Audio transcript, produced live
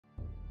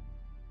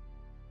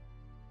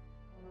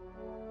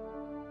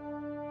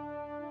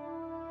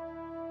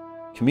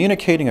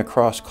Communicating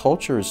across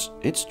cultures,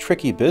 it's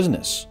tricky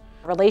business.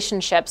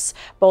 Relationships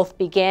both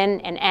begin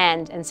and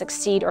end and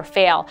succeed or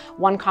fail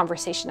one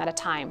conversation at a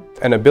time.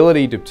 An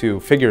ability to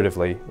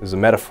figuratively, is a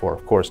metaphor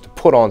of course, to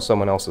put on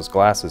someone else's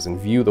glasses and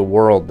view the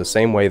world the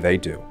same way they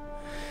do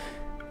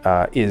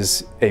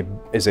is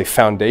a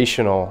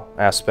foundational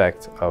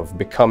aspect of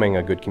becoming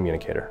a good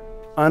communicator.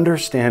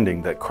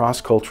 Understanding that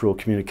cross-cultural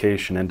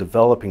communication and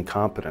developing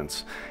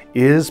competence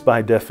is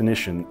by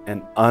definition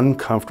an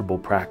uncomfortable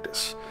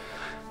practice.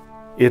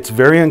 It's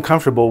very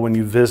uncomfortable when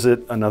you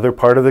visit another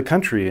part of the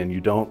country and you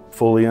don't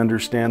fully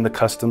understand the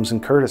customs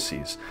and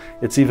courtesies.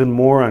 It's even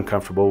more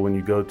uncomfortable when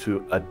you go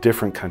to a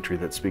different country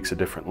that speaks a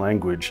different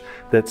language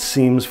that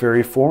seems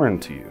very foreign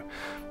to you.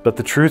 But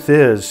the truth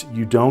is,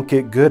 you don't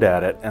get good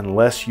at it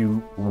unless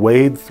you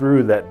wade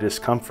through that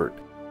discomfort.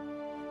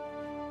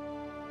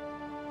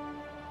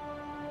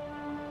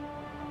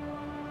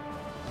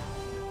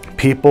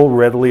 People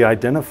readily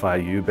identify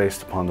you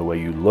based upon the way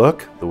you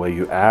look, the way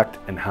you act,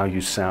 and how you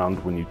sound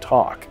when you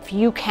talk. If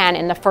you can,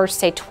 in the first,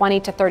 say,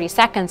 20 to 30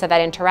 seconds of that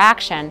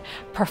interaction,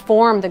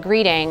 perform the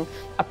greeting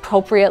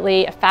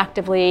appropriately,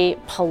 effectively,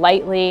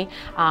 politely,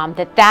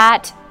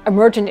 that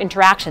emergent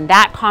interaction,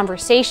 that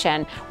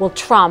conversation will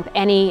trump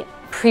any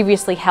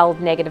previously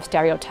held negative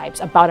stereotypes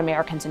about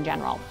Americans in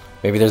general.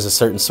 Maybe there's a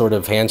certain sort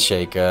of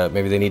handshake,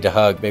 maybe they need to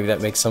hug, maybe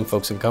that makes some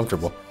folks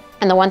uncomfortable.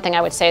 And the one thing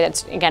I would say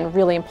that's, again,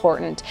 really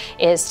important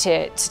is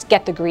to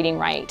get the greeting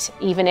right.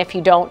 Even if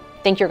you don't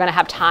think you're going to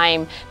have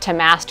time to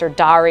master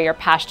Dari or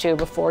Pashto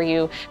before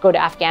you go to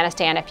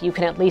Afghanistan, if you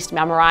can at least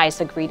memorize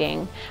the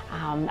greeting,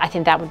 I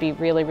think that would be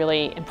really,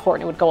 really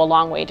important. It would go a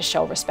long way to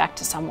show respect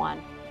to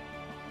someone.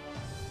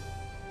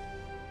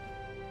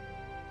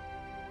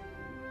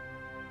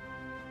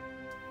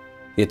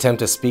 The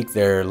attempt to speak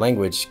their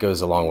language goes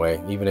a long way,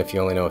 even if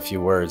you only know a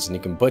few words and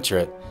you can butcher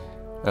it.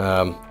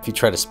 If you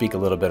try to speak a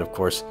little bit, of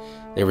course,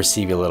 they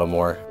receive you a little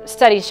more.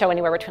 Studies show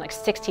anywhere between like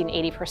 60 and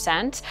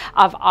 80%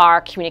 of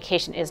our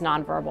communication is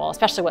nonverbal,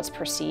 especially what's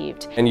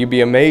perceived. And you'd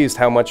be amazed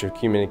how much of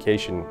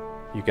communication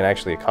you can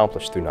actually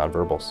accomplish through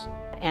nonverbals.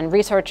 And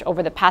research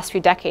over the past few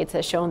decades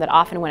has shown that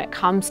often when it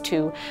comes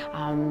to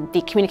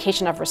the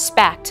communication of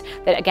respect,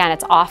 that again,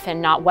 it's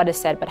often not what is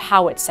said, but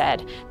how it's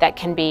said that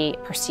can be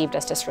perceived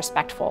as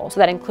disrespectful. So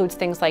that includes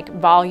things like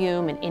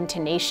volume and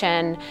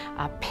intonation,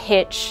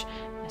 pitch,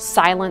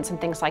 silence,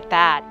 and things like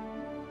that.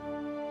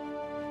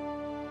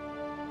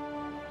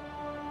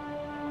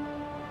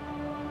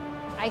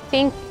 I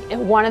think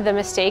one of the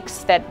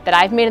mistakes that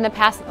I've made in the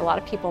past, that a lot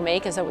of people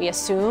make, is that we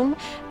assume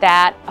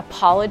that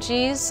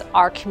apologies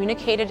are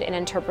communicated and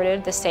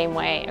interpreted the same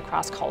way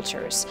across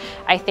cultures.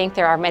 I think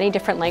there are many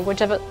different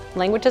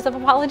languages of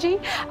apology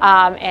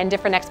and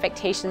different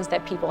expectations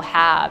that people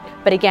have.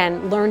 But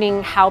again,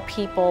 learning how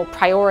people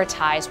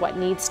prioritize what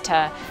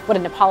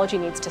an apology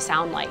needs to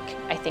sound like,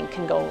 I think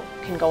can go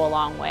a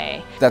long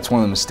way. That's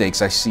one of the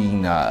mistakes I've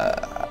seen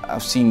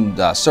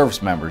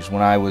service members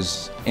when I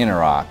was in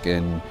Iraq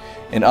and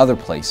in other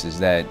places,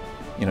 that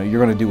you're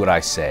going to do what I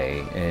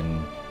say,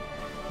 and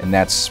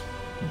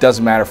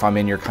doesn't matter if I'm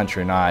in your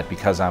country or not,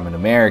 because I'm an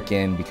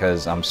American,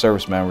 because I'm a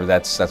service member,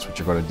 that's what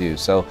you're going to do.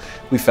 So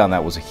we found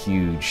that was a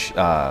huge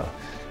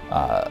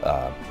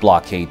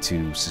blockade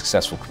to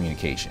successful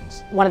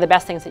communications. One of the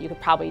best things that you could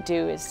probably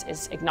do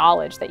is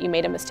acknowledge that you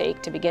made a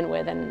mistake to begin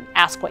with and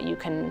ask what you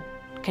can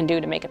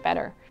do to make it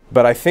better.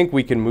 But I think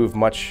we can move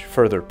much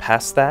further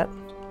past that.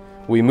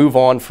 We move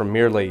on from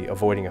merely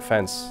avoiding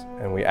offense,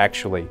 and we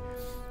actually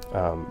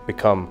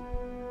become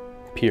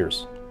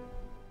peers.